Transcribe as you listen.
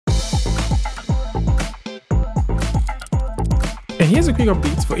And here's a quick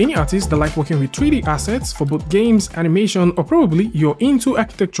update for any artists that like working with 3D assets for both games, animation, or probably you're into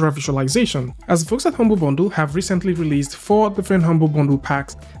architectural visualization. As the folks at Humble Bundle have recently released 4 different Humble Bundle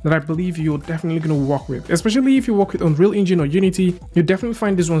packs that I believe you're definitely going to work with. Especially if you work with Unreal Engine or Unity, you'll definitely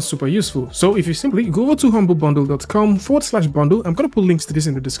find this one super useful. So if you simply go over to humblebundle.com/bundle, I'm going to put links to this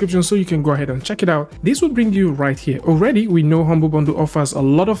in the description so you can go ahead and check it out. This will bring you right here. Already, we know Humble Bundle offers a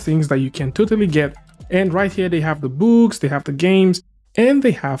lot of things that you can totally get. And right here, they have the books, they have the games, and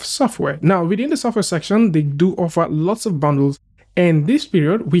they have software. Now, within the software section, they do offer lots of bundles. And this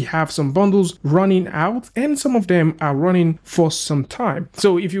period, we have some bundles running out, and some of them are running for some time.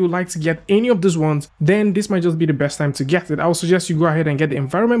 So if you would like to get any of these ones, then this might just be the best time to get it. I would suggest you go ahead and get the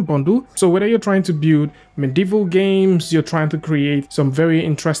environment bundle. So whether you're trying to build medieval games, you're trying to create some very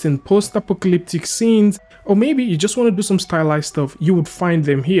interesting post-apocalyptic scenes, or maybe you just want to do some stylized stuff, you would find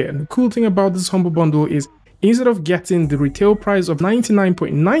them here. And the cool thing about this Humble Bundle is instead of getting the retail price of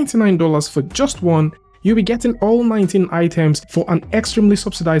 $99.99 for just one, you'll be getting all 19 items for an extremely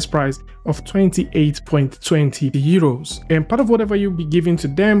subsidized price of 28.20 euros. And part of whatever you'll be giving to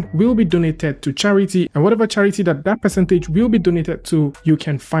them will be donated to charity, and whatever charity that percentage will be donated to, you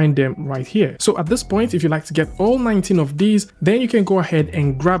can find them right here. So at this point, if you like to get all 19 of these, then you can go ahead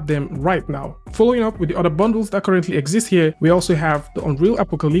and grab them right now. Following up with the other bundles that currently exist here, we also have the Unreal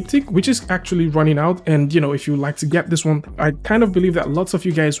Apocalyptic, which is actually running out. And if you like to get this one, I kind of believe that lots of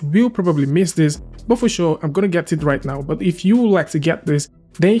you guys will probably miss this, but for sure, I'm going to get it right now. But if you would like to get this,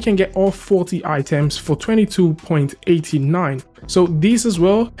 then you can get all 40 items for 22.89. So this as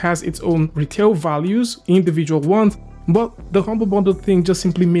well has its own retail values, individual ones, but the Humble Bundle thing just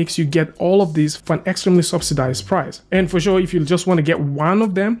simply makes you get all of these for an extremely subsidized price. And for sure, if you just want to get one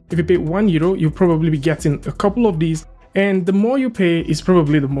of them, if you pay €1, you'll probably be getting a couple of these. And the more you pay is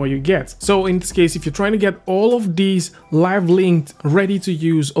probably the more you get. So in this case, if you're trying to get all of these live linked, ready to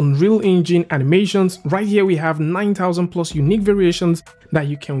use Unreal Engine animations, right here we have 9,000 plus unique variations that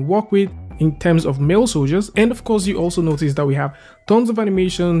you can work with in terms of male soldiers. And of course, you also notice that we have tons of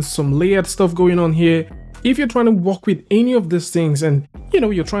animations, some layered stuff going on here. If you're trying to work with any of these things and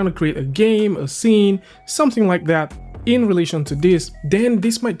you're trying to create a game, a scene, something like that, in relation to this, then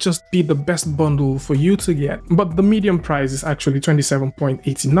this might just be the best bundle for you to get. But the medium price is actually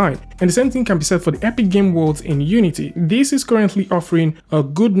 27.89. And the same thing can be said for the Epic Game Worlds in Unity. This is currently offering a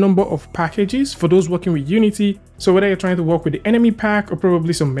good number of packages for those working with Unity. So whether you're trying to work with the enemy pack or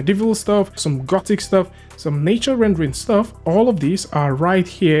probably some medieval stuff, some gothic stuff, some nature rendering stuff, all of these are right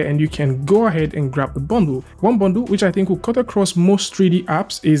here and you can go ahead and grab the bundle. One bundle which I think will cut across most 3D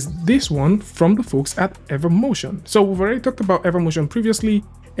apps is this one from the folks at Evermotion. So we've already talked about Evermotion previously,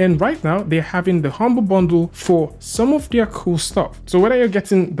 and right now they're having the Humble Bundle for some of their cool stuff. So whether you're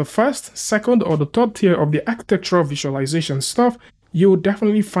getting the first, second, or the third tier of the architectural visualization stuff, you'll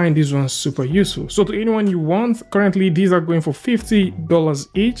definitely find these ones super useful. So to anyone you want, currently these are going for $50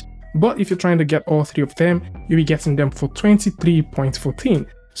 each, but if you're trying to get all 3 of them, you'll be getting them for 23.14.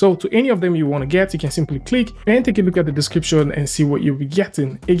 So to any of them you want to get, you can simply click and take a look at the description and see what you'll be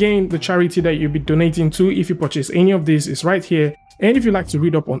getting. Again, the charity that you'll be donating to if you purchase any of these is right here. And if you'd like to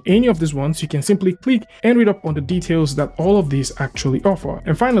read up on any of these ones, you can simply click and read up on the details that all of these actually offer.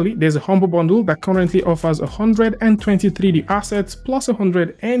 And finally, there's a Humble Bundle that currently offers 120 3D assets plus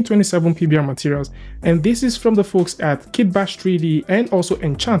 127 PBR materials. And this is from the folks at Kitbash 3D and also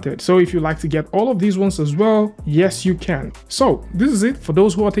Enchanted. So if you'd like to get all of these ones as well, yes, you can. So this is it for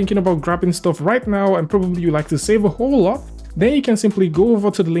those who are thinking about grabbing stuff right now and probably you like to save a whole lot. Then you can simply go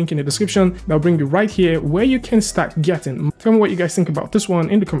over to the link in the description. That'll bring you right here where you can start getting. Tell me what you guys think about this one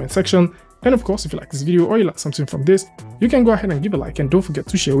in the comment section. And of course, if you like this video or you like something from this, you can go ahead and give a like and don't forget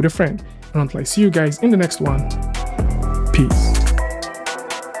to share with a friend. And until I see you guys in the next one, peace.